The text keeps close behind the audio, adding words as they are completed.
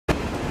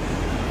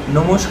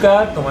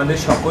নমস্কার, তোমাদের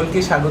সকলকে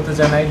স্বাগত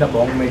জানাই দ্য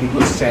বং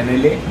মেডিকোস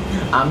চ্যানেলে।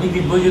 আমি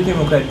দিব্যজ্যোতি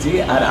মুখার্জি,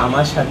 আর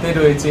আমার সাথে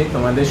রয়েছে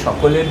তোমাদের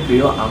সকলের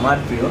প্রিয়, আমার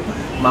প্রিয়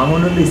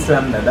মামুনুল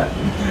ইসলাম দাদা।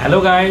 Hello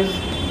guys.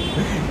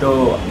 তো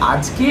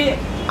আজকে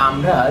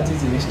আমরা যে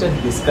জিনিসটা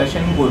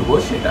ডিসকাশন করব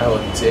সেটা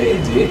হচ্ছে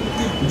যে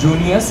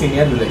জুনিয়র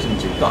সিনিয়র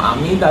রিলেশনশিপ। তো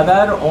আমি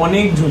দাদার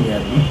অনেক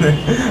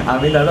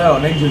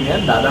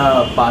জুনিয়র, দাদা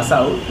পাস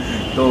আউট।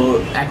 তো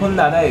এখন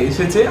দাদা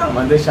এসেছে,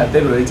 আমাদের সাথে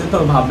রয়েছে, তো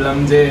ভাবলাম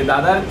যে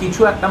দাদার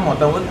কিছু একটা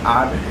মতামত।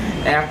 আর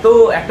এত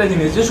একটা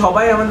জিনিস যে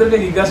সবাই আমাদেরকে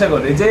জিজ্ঞাসা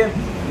করে যে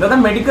দাদা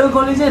মেডিকেল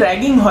কলেজে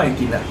র্যাগিং হয়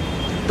কিনা,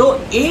 তো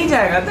এই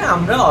জায়গাতে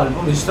আমরা অল্প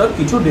বিস্তর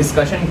কিছু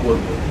ডিসকাশন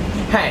করব।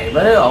 হ্যাঁ,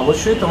 এবারে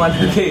অবশ্যই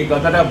তোমাদেরকে এই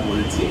কথাটা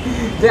বলছি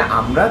যে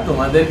আমরা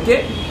তোমাদেরকে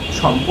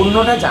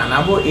সম্পূর্ণটা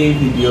জানাবো এই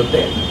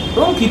ভিডিওতে,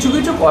 এবং কিছু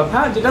কিছু কথা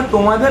যেটা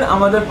তোমাদের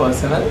আমাদের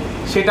পার্সোনাল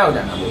সেটাও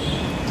জানাবো,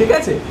 ঠিক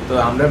আছে? তো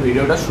আমরা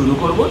ভিডিওটা শুরু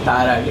করব।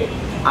 তার আগে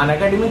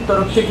আনএকাডেমির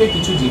তরফ থেকে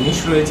কিছু জিনিস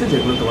রয়েছে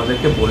যেগুলো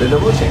তোমাদেরকে বলে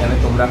দেবো, সেখানে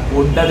তোমরা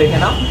কোডটা দেখে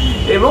নাও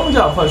এবং যে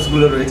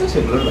অফার্সগুলো রয়েছে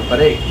সেগুলোর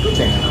ব্যাপারে একটু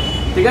জেনে নাও,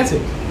 ঠিক আছে?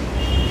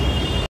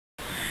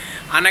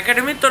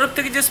 আনএকাডেমির তরফ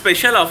থেকে যে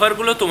স্পেশাল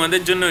অফারগুলো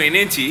তোমাদের জন্য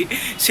এনেছি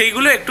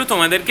সেইগুলো একটু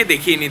তোমাদেরকে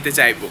দেখিয়ে নিতে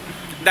চাইবো।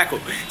 দেখো,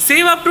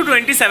 save up to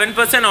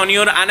 27% on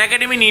your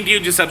Unacademy Neet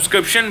UG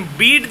subscription.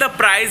 Beat the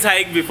price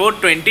hike before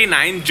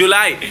 29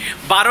 July.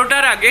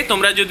 12টার আগে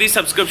তোমরা যদি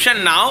সাবস্ক্রিপশন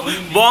নাও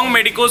বং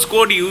মেডিকোস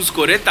কোড ইউজ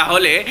করে,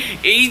 তাহলে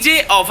এই যে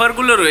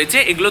অফারগুলো রয়েছে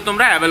এগুলো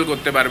তোমরা অ্যাভেল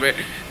করতে পারবে।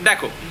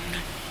 দেখো,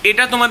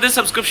 এটা তোমাদের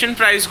সাবস্ক্রিপশন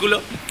প্রাইসগুলো।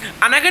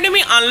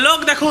 আনএকাডেমি আনলক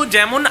দেখো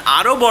যেমন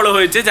আরও বড়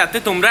হয়েছে, যাতে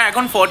তোমরা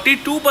এখন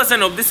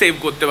 42% অবধি সেভ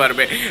করতে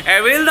পারবে।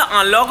 Avail the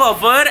unlock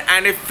offer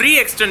and a free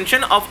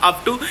extension of up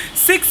to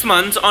 6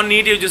 months on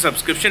NEET Yuji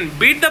subscription.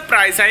 Bit the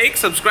price hike,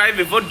 subscribe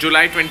before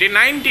July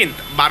 29।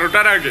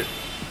 12টার আগে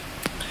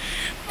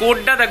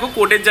কোডটা দেখো,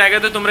 কোডের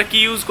জায়গাতে তোমরা কি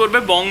ইউজ করবে?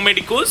 Bong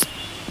Medicos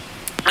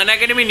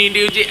Unacademy NEET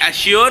Yuji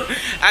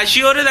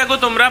অ্যাশিওরে দেখো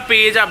তোমরা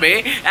পেয়ে যাবে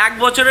 1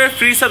 বছরের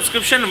ফ্রি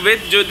সাবস্ক্রিপশন উইথ,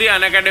 যদি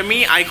আনএকাডেমি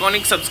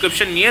আইকনিক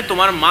সাবস্ক্রিপশন নিয়ে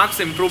তোমার মার্কস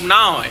ইমপ্রুভ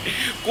না হয়।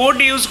 কোড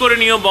ইউজ করে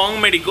নিও বং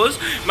মেডিকোস,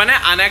 মানে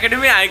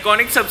আনএকাডেমি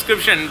আইকনিক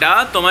সাবস্ক্রিপশনটা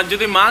তোমার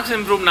যদি মার্কস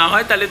ইমপ্রুভ না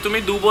হয় তাহলে তুমি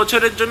 2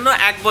 বছরের জন্য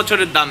 1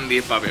 বছরের দাম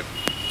দিয়ে পাবে।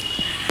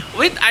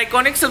 উইথ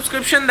আইকনিক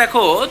সাবস্ক্রিপশন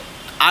দেখো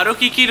আরও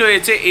কী কী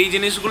রয়েছে, এই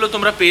জিনিসগুলো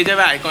তোমরা পেয়ে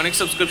যাবে আইকনিক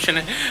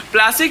সাবস্ক্রিপশনে।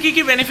 প্লাসে কী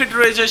কী বেনিফিট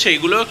রয়েছে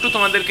সেইগুলো একটু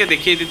তোমাদেরকে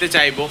দেখিয়ে দিতে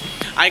চাইবো।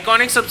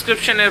 আইকনিক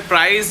সাবস্ক্রিপশনের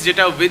প্রাইস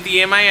যেটা উইথ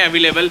ইএমআই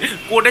অ্যাভেলেবেল,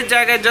 কোডের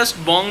জায়গায় জাস্ট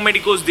বং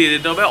মেডিকোস দিয়ে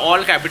দিতে হবে,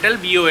 all capital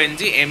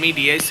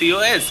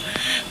BONGMEDICOS।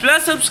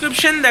 Plus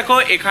subscription দেখো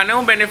এখানেও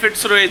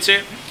বেনিফিটস রয়েছে।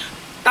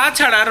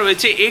 তাছাড়া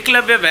রয়েছে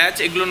একলব্য ব্যাচ,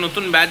 এগুলো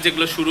নতুন ব্যাচ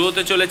যেগুলো শুরু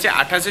হতে চলেছে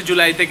 28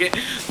 জুলাই থেকে।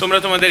 তোমরা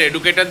তোমাদের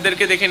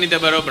এডুকেটারদেরকে দেখে নিতে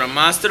পারো।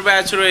 ব্রহ্মাস্ত্র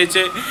ব্যাচ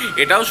রয়েছে,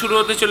 এটাও শুরু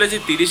হতে চলেছে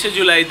 30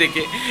 জুলাই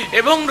থেকে।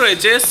 এবং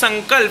রয়েছে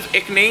সংকল্প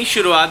এক নেই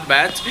শুরুয়াত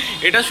ব্যাচ,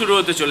 এটা শুরু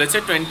হতে চলেছে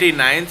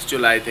 29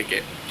 জুলাই থেকে।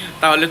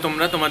 তাহলে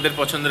তোমরা তোমাদের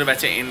পছন্দের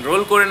ব্যাচে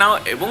এনরোল করে নাও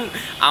এবং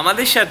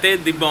আমাদের সাথে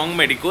দি বং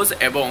মেডিকোস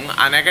এবং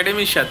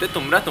আনএকাডেমির সাথে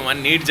তোমরা তোমার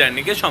নিট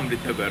জার্নিকে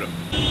সমৃদ্ধ করো।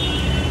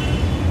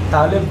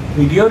 তাহলে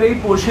ভিডিওর এই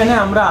পোর্শনে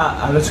আমরা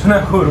আলোচনা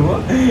করব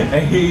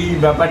এই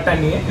ব্যাপারটা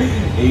নিয়ে,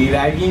 এই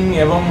র্যাগিং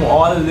এবং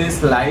অল দিস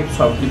লাইফ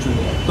সব কিছু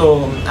নিয়ে। তো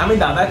আমি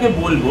দাদাকে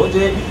বলবো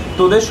যে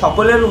তোদের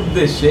সকলের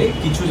উদ্দেশ্যে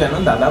কিছু যেন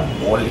দাদা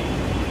বলে।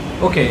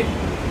 ওকে,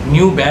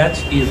 new batch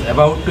is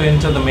about to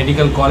enter the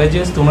medical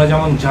colleges. তোমরা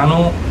যেমন জানো,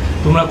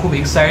 তোমরা খুব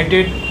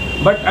এক্সাইটেড,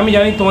 বাট আমি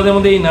জানি তোমাদের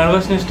মধ্যে এই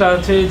নার্ভাসনেসটা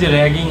আছে যে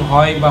র্যাগিং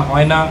হয় বা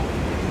হয় না।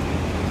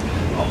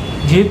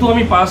 যেহেতু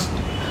আমি পাস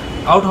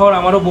আউট হওয়ার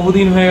আমারও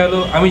বহুদিন হয়ে গেল,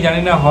 আমি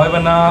জানি না হয় বা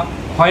না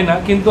হয় না,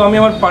 কিন্তু আমি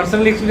আমার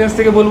পার্সোনাল এক্সপিরিয়েন্স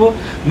থেকে বলবো,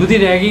 যদি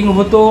র্যাগিং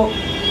হতো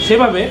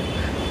সেভাবে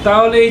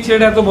তাহলে এই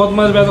ছেলেটা এত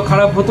বদমাশ বা এত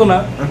খারাপ হতো না।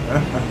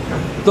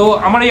 তো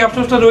আমার এই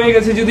আফসোসটা রয়ে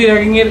গেছে, যদি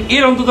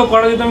র্যাগিংয়ের অন্তত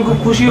করা যেত আমি খুব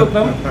খুশি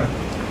হতাম।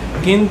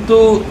 কিন্তু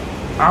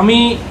আমি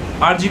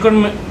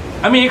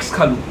আমি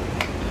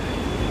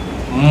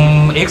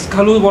এক্স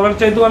খালু বলার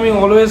চাইতো আমি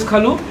অলওয়েজ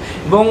খালু,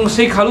 এবং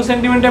সেই খালু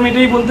সেন্টিমেন্টে আমি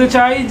এটাই বলতে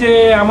চাই যে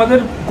আমাদের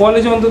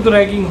কলেজে অন্তত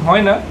র্যাগিং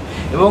হয় না।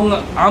 এবং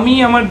আমি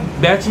আমার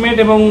ব্যাচমেট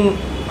এবং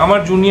আমার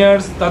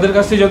জুনিয়র্স তাদের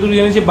কাছ থেকে যতটুকু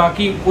জেনেছি,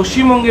 বাকি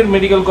পশ্চিমবঙ্গের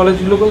মেডিকেল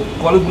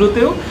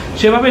কলেজগুলোতেও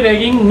সেভাবে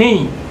র্যাগিং নেই।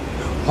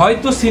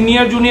 হয়তো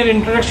সিনিয়র জুনিয়র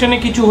ইন্টারাকশনে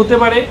কিছু হতে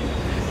পারে,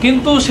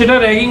 কিন্তু সেটা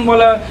র্যাগিং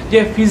বলা যে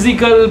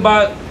ফিজিক্যাল বা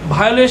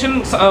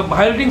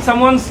violating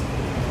someone's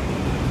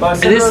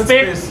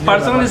respect,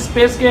 personal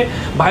স্পেসকে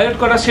violet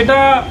করা, সেটা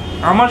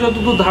আমার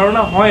যতদূর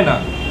ধারণা হয় না।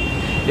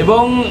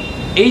 এবং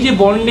এই যে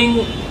বন্ডিং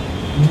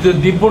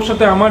দিব্যর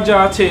সাথে আমার যা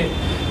আছে,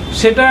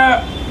 সেটা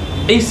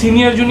এই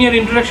সিনিয়র জুনিয়র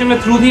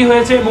ইন্টারাকশনের থ্রু দিয়ে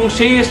হয়েছে। এবং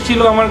সেই এসেছিল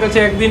আমার কাছে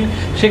একদিন,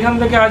 সেখান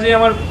থেকে আজ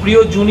আমার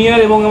প্রিয় জুনিয়র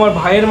এবং আমার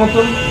ভাইয়ের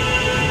মতন।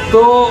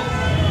 তো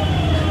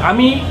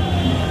আমি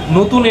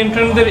নতুন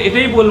এন্ট্রান্টদের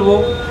এটাই বলবো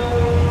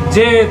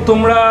যে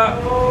তোমরা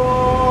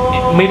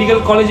মেডিকেল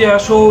কলেজে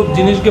আসো,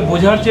 জিনিসকে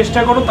বোঝার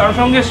চেষ্টা করো, তার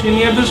সঙ্গে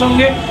সিনিয়রদের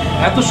সঙ্গে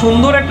এত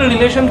সুন্দর একটা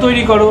রিলেশন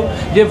তৈরি করো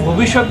যে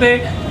ভবিষ্যতে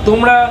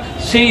তোমরা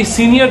সেই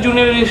সিনিয়র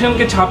জুনিয়র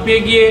রিলেশনকে ছাপিয়ে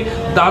গিয়ে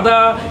দাদা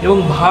এবং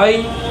ভাই,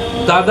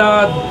 দাদা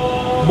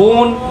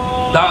বোন,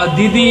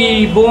 দিদি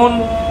বোন,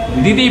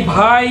 দিদি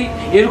ভাই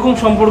এরকম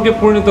সম্পর্কে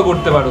পরিণত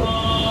করতে পারো।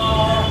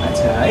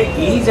 আচ্ছা,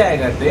 এই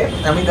জায়গাতে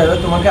আমি দাদা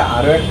তোমাকে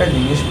আরও একটা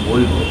জিনিস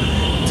বলবো,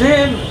 যে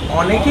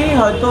অনেকেই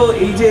হয়তো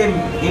এই যে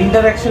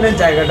ইন্টারাকশনের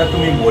জায়গাটা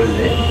তুমি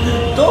বললে,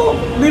 তো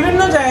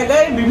বিভিন্ন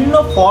জায়গায় বিভিন্ন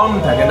ফর্ম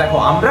থাকে। দেখো,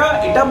 আমরা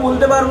এটা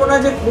বলতে পারবো না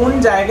যে কোন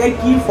জায়গায়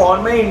কি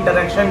ফর্মে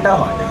ইন্টারাকশনটা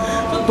হয়,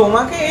 তো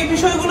তোমাকে এই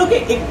বিষয়গুলোকে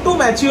একটু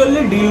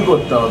ম্যাচিওরলি ডিল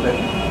করতে হবে।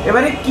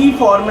 এবারে কি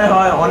ফর্মে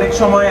হয়, অনেক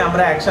সময়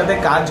আমরা একসাথে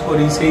কাজ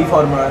করি সেই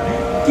ফর্মে হয়,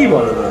 কি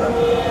বলো দাদা?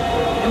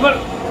 এবার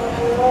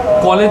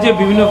কলেজে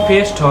বিভিন্ন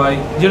ফেস্ট হয়,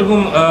 যেরকম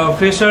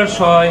ফ্রেশার্স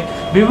হয়,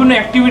 বিভিন্ন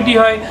অ্যাক্টিভিটি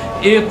হয়,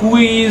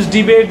 কুইজ,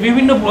 ডিবেট,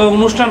 বিভিন্ন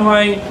অনুষ্ঠান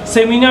হয়,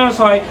 সেমিনার্স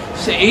হয়।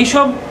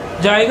 এইসব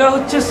জায়গা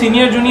হচ্ছে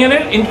সিনিয়র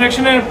জুনিয়রের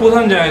ইন্টারাকশনের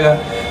প্রধান জায়গা।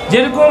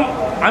 যেরকম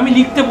আমি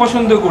লিখতে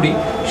পছন্দ করি,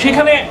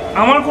 সেখানে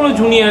আমার কোনো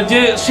জুনিয়র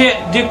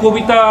যে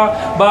কবিতা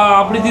বা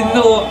আবৃত্তি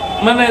দিতে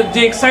মানে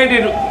যে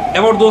এক্সাইটেড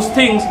অ্যাবাউট দোজ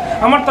থিংস,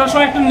 আমার তার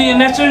সঙ্গে একটা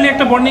ন্যাচারালি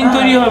একটা বন্ডিং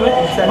তৈরি হবে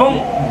এবং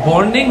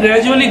বন্ডিং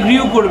গ্র্যাজুয়ালি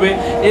গ্রিউ করবে।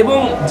 এবং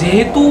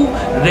যেহেতু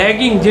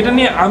র্যাগিং, যেটা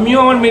নিয়ে আমিও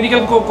আমার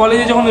মেডিকেল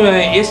কলেজে যখন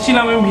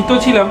এসছিলাম আমি ভীত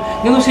ছিলাম,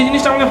 কিন্তু সেই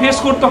জিনিসটা আমাকে ফেস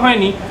করতে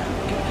হয়নি।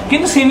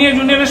 কিন্তু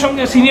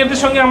সিনিয়রদের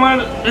সঙ্গে আমার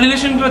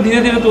রিলেশনটা ধীরে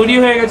ধীরে তৈরি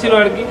হয়ে গেছিলো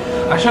আর কি।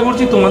 আশা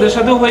করছি তোমাদের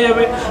সাথেও হয়ে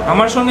যাবে।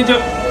 আমার সঙ্গে যে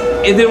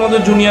এদের মতো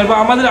জুনিয়র বা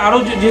আমাদের আরও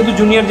যেহেতু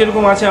জুনিয়র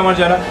যেরকম আছে আমার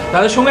যারা,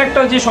 তাদের সঙ্গে একটা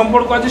যে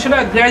সম্পর্ক আছে সেটা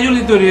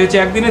গ্র্যাজুয়ালি তৈরি হয়েছে,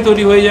 একদিনে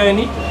তৈরি হয়ে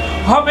যায়নি,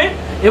 হবে।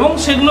 এবং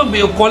সেগুলো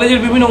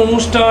কলেজের বিভিন্ন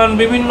অনুষ্ঠান,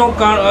 বিভিন্ন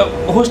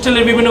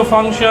হোস্টেলের বিভিন্ন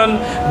ফাংশন,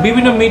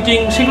 বিভিন্ন মিটিং,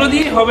 সেগুলো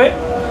দিয়েই হবে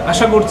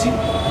আশা করছি।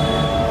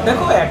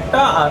 দেখো,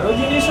 একটা আরো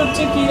জিনিস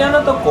হচ্ছে কি জানো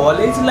তো,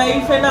 কলেজ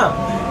লাইফে না,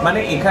 মানে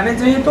এখানে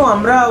যেহেতু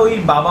আমরা ওই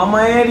বাবা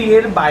মায়ের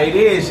ইয়ের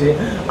বাইরে এসে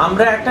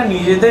আমরা একটা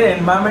নিজেদের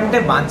এনভায়রনমেন্টে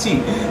বাঁচি,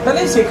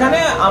 তাহলে সেখানে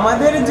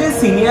আমাদের যে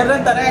সিনিয়ররা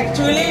তারা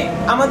অ্যাকচুয়ালি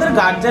আমাদের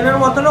গার্জেনের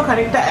মতনও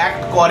খানিকটা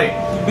অ্যাক্ট করে,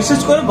 বিশেষ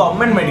করে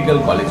গভর্নমেন্ট মেডিকেল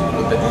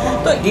কলেজগুলোতে।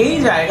 তো এই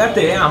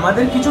জায়গাতে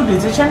আমাদের কিছু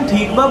ডিসিশন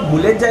ঠিক বা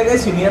ভুলের জায়গায়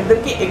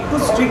সিনিয়রদেরকে একটু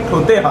স্ট্রিক্ট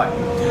হতে হয়।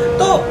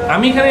 তো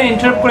আমি এখানে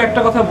ইন্টারাপ্ট করে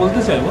একটা কথা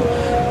বলতে চাইবো,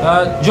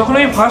 যখন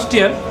আমি ফার্স্ট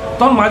ইয়ার,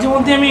 তখন মাঝে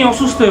মধ্যে আমি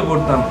অসুস্থ হয়ে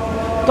পড়তাম।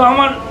 তো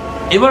আমার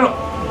এবার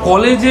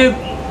কলেজে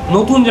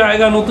নতুন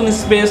জায়গা, নতুন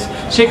স্পেস,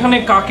 সেখানে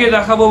কাকে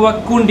দেখাবো বা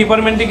কোন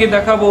ডিপার্টমেন্টে গিয়ে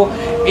দেখাবো,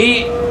 এই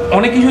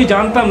অনেক কিছুই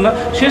জানতাম না।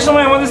 সে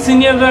সময় আমাদের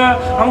সিনিয়ররা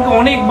আমাকে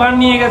অনেকবার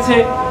নিয়ে গেছে।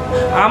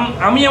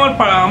 আমি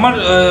আমার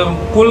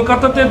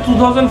কলকাতাতে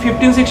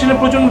 2015-16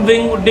 প্রচণ্ড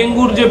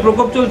ডেঙ্গুর যে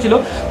প্রকোপ চলছিল,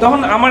 তখন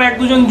আমার এক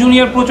দুজন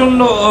জুনিয়র প্রচণ্ড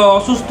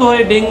অসুস্থ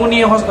হয়ে ডেঙ্গু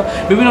নিয়ে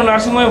বিভিন্ন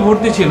নার্সিংহোমে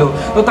ভর্তি ছিল।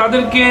 তো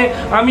তাদেরকে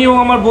আমি ও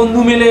আমার বন্ধু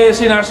মিলে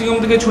সেই নার্সিংহোম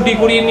থেকে ছুটি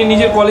করিয়ে নিয়ে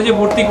নিজের কলেজে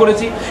ভর্তি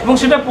করেছি, এবং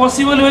সেটা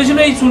পসিবল হয়েছিল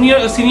এই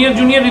সিনিয়র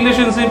জুনিয়র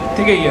রিলেশনশিপ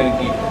থেকেই আর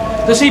কি।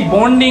 তো সেই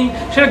বন্ডিং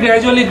সেটা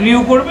গ্র্যাজুয়ালি গ্রিউ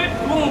করবে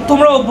এবং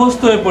তোমরা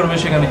অভ্যস্ত হয়ে পড়বে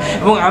সেখানে।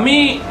 এবং আমি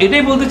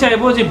এটাই বলতে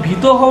চাইবো যে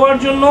ভীত হওয়ার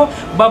জন্য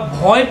বা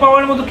ভয়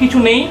পাওয়ার মতো কিছু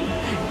নেই।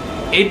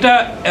 এটা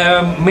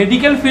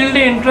মেডিকেল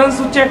ফিল্ডে এন্ট্রান্স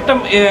হচ্ছে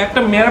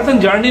একটা ম্যারাথন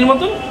জার্নির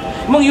মতন,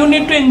 এবং you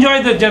need to enjoy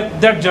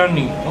that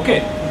journey. ওকে,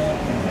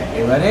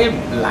 এবারে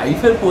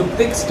লাইফের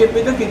প্রত্যেক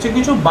স্টেপে তো কিছু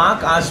কিছু বাঁক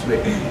আসবে।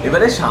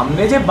 এবারে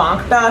সামনে যে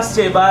বাঁকটা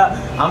আসছে, বা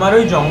আমার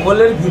ওই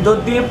জঙ্গলের ভিতর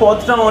দিয়ে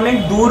পথটা অনেক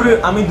দূর,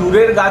 আমি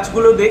দূরের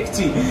গাছগুলো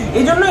দেখছি,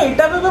 এই জন্য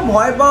এটা ভেবে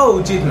ভয় পাওয়া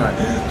উচিত নয়।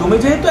 তুমি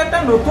যেহেতু একটা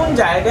নতুন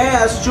জায়গায়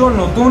আসছো,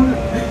 নতুন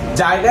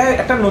জায়গায়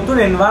একটা নতুন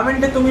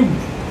এনভায়রনমেন্টে তুমি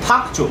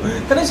থাকছো,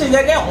 তাহলে সেই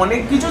জায়গায়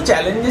অনেক কিছু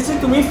চ্যালেঞ্জেসই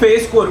তুমি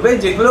ফেস করবে,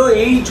 যেগুলো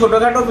এই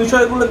ছোটোখাটো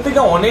বিষয়গুলোর থেকে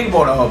অনেক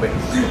বড় হবে।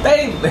 তাই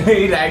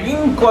এই র্যাগিং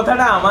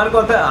কথাটা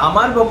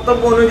আমার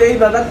বক্তব্য অনুযায়ী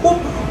দাদা খুব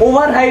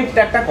ওভার হাইপড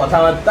একটা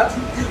কথাবার্তা।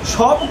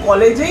 সব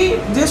কলেজেই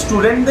যে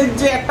স্টুডেন্টদের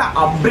যে একটা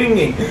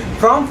আপব্রিঙ্গিং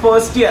ফ্রম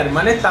ফার্স্ট ইয়ার,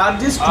 মানে তার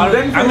যে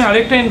স্টুডেন্ট, আমি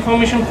আরেকটা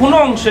ইনফরমেশন, কোনো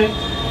অংশে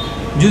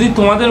যদি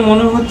তোমাদের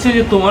মনে হচ্ছে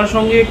যে তোমার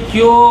সঙ্গে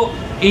কেউ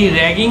এই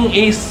র্যাগিং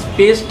এই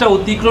স্পেসটা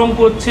অতিক্রম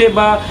করছে,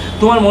 বা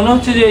তোমার মনে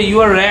হচ্ছে যে you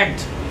R ragged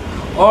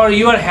or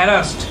you are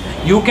harassed,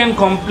 you can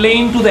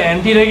complain to the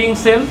anti-ragging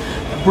cell.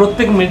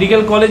 প্রত্যেক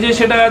মেডিকেল কলেজে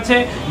সেটা আছে।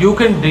 You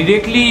can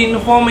directly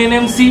inform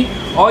NMC,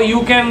 or you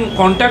can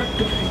contact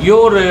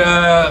your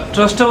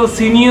trustable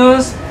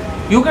seniors.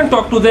 You can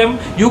talk to them.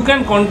 You can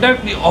contact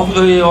the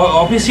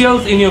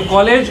officials in your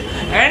college,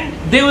 and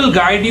they will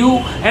guide you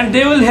and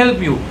they will help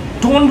you.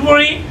 Don't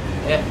worry.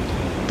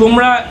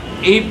 তোমরা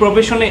এই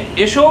প্রফেশনে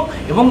এসো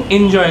এবং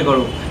enjoy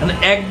করো,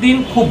 একদিন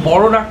খুব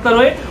বড় doctor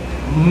হয়ে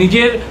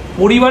নিজের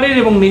পরিবারের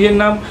এবং নিজের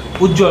নাম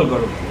উজ্জ্বল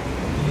করো।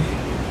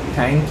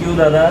 থ্যাংক ইউ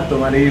দাদা,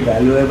 তোমার এই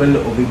ভ্যালুয়েবল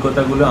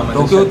অভিজ্ঞতাগুলো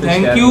আমাদের সাথে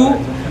থ্যাংক ইউ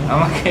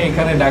আমাকে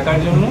এখানে ডাকার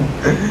জন্য।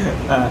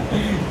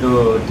 তো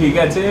ঠিক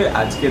আছে,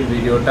 আজকের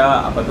ভিডিওটা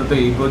আপাতত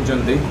এই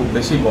পর্যন্তই, খুব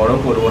বেশি বড়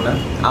করব না।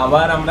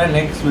 আবার আমরা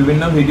নেক্সট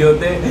বিভিন্ন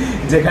ভিডিওতে,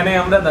 যেখানে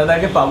আমরা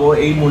দাদাকে পাবো,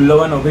 এই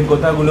মূল্যবান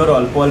অভিজ্ঞতাগুলোর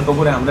অল্প অল্প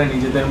করে আমরা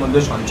নিজেদের মধ্যে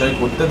সঞ্চয়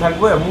করতে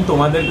থাকবো এবং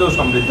তোমাদেরকেও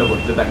সমৃদ্ধ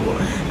করতে থাকবো।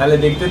 তাহলে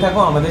দেখতে থাকো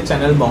আমাদের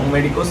চ্যানেল বং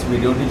মেডিকোস।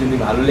 ভিডিওটি যদি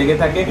ভালো লেগে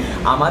থাকে,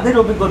 আমাদের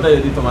অভিজ্ঞতা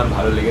যদি তোমার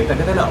ভালো লেগে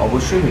থাকে, তাহলে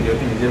অবশ্যই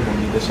ভিডিওটি নিজের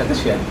বন্ধুদের সাথে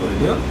শেয়ার করে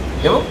দিও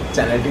এবং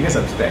চ্যানেলটিকে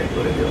সাবস্ক্রাইব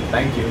করে দিও।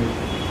 Thank you.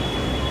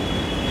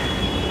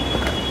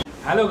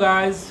 Hello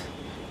guys,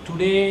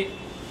 today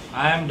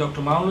I am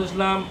Dr. Mahmoud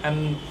Islam and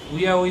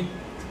we are with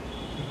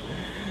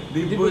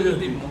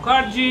Divyajyoti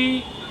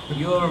Mukherjee,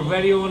 your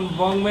very own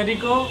Bong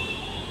Medico,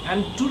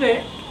 and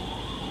today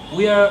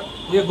we are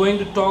going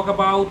to talk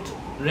about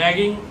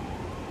ragging.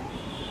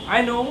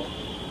 I know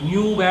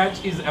new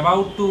batch is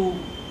about to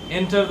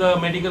enter the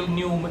medical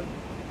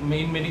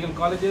in medical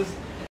colleges,